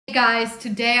Hey guys,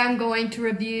 today I'm going to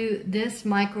review this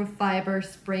microfiber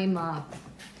spray mop.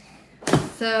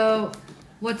 So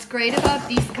what's great about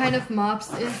these kind of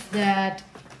mops is that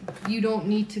you don't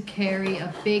need to carry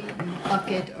a big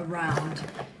bucket around.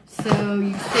 So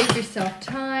you save yourself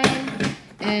time,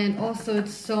 and also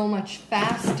it's so much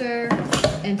faster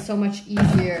and so much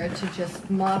easier to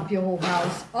just mop your whole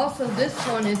house. Also, this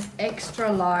one is extra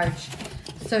large,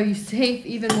 so you save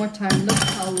even more time. Look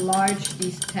how large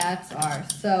these pads are.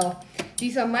 So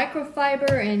these are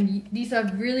microfiber, and these are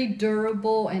really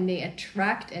durable, and they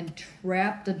attract and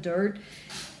trap the dirt.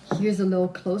 Here's a little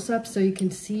close-up so you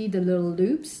can see the little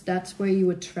loops. That's where you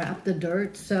would trap the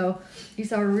dirt. So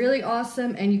these are really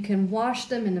awesome, and you can wash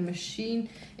them in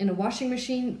a washing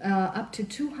machine up to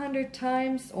 200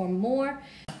 times or more.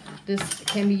 This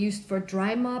can be used for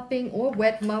dry mopping or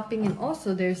wet mopping, and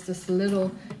also there's this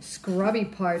little scrubby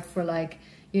part for, like,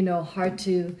 you know, hard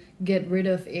to get rid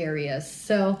of areas.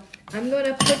 So I'm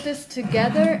gonna put this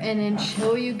together and then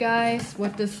show you guys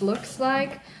what this looks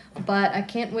like. But I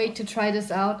can't wait to try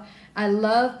this out. I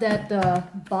love that the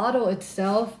bottle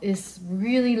itself is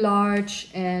really large,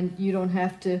 and you don't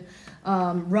have to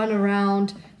run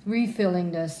around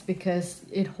refilling this because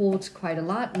it holds quite a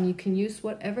lot, and you can use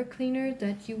whatever cleaner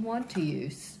that you want to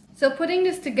use. So putting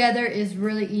this together is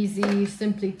really easy. You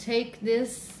simply take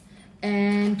this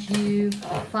and you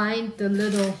find the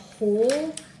little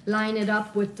hole, line it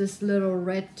up with this little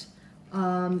red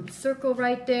circle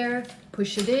right there,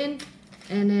 push it in,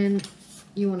 and then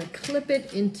you want to clip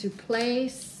it into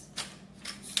place.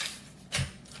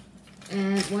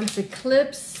 And once it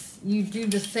clips, you do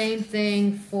the same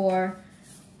thing for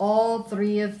all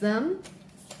three of them.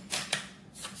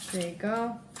 There you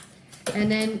go.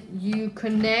 And then you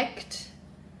connect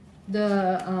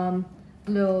the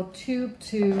little tube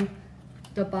to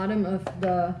the bottom of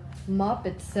the mop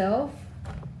itself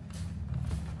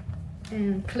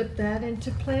and clip that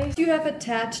into place. You have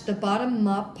attached the bottom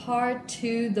mop part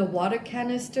to the water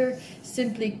canister.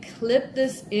 Simply clip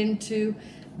this into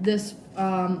this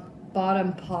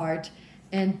bottom part,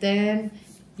 and then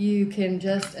you can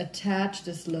just attach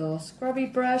this little scrubby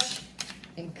brush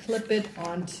and clip it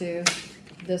onto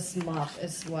this mop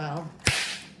as well.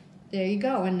 There you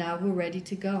go, and now we're ready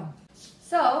to go.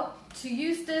 So to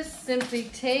use this, simply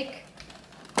take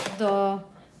the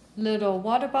little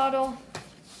water bottle,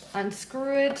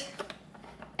 unscrew it,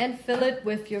 and fill it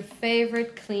with your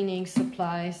favorite cleaning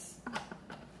supplies.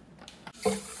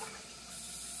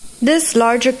 This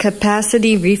larger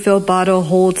capacity refill bottle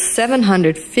holds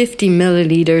 750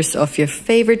 milliliters of your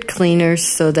favorite cleaners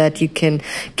so that you can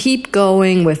keep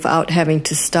going without having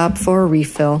to stop for a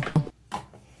refill.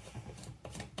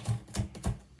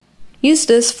 Use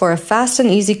this for a fast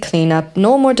and easy cleanup.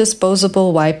 No more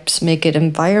disposable wipes. Make it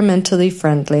environmentally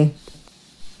friendly.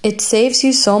 It saves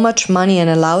you so much money and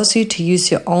allows you to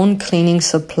use your own cleaning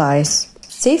supplies.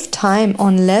 Save time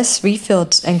on less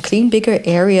refills and clean bigger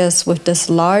areas with this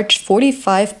large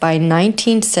 45 by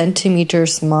 19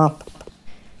 centimeters mop.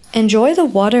 Enjoy the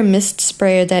water mist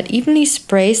sprayer that evenly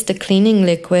sprays the cleaning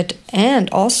liquid, and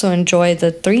also enjoy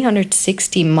the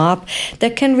 360 mop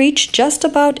that can reach just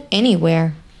about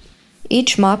anywhere.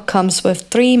 Each mop comes with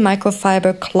 3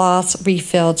 microfiber cloth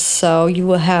refills, so you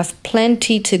will have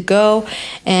plenty to go,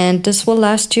 and this will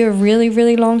last you a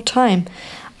really long time.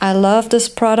 I love this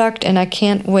product, and I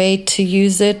can't wait to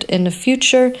use it in the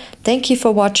future. Thank you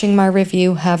for watching my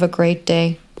review. Have a great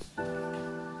day.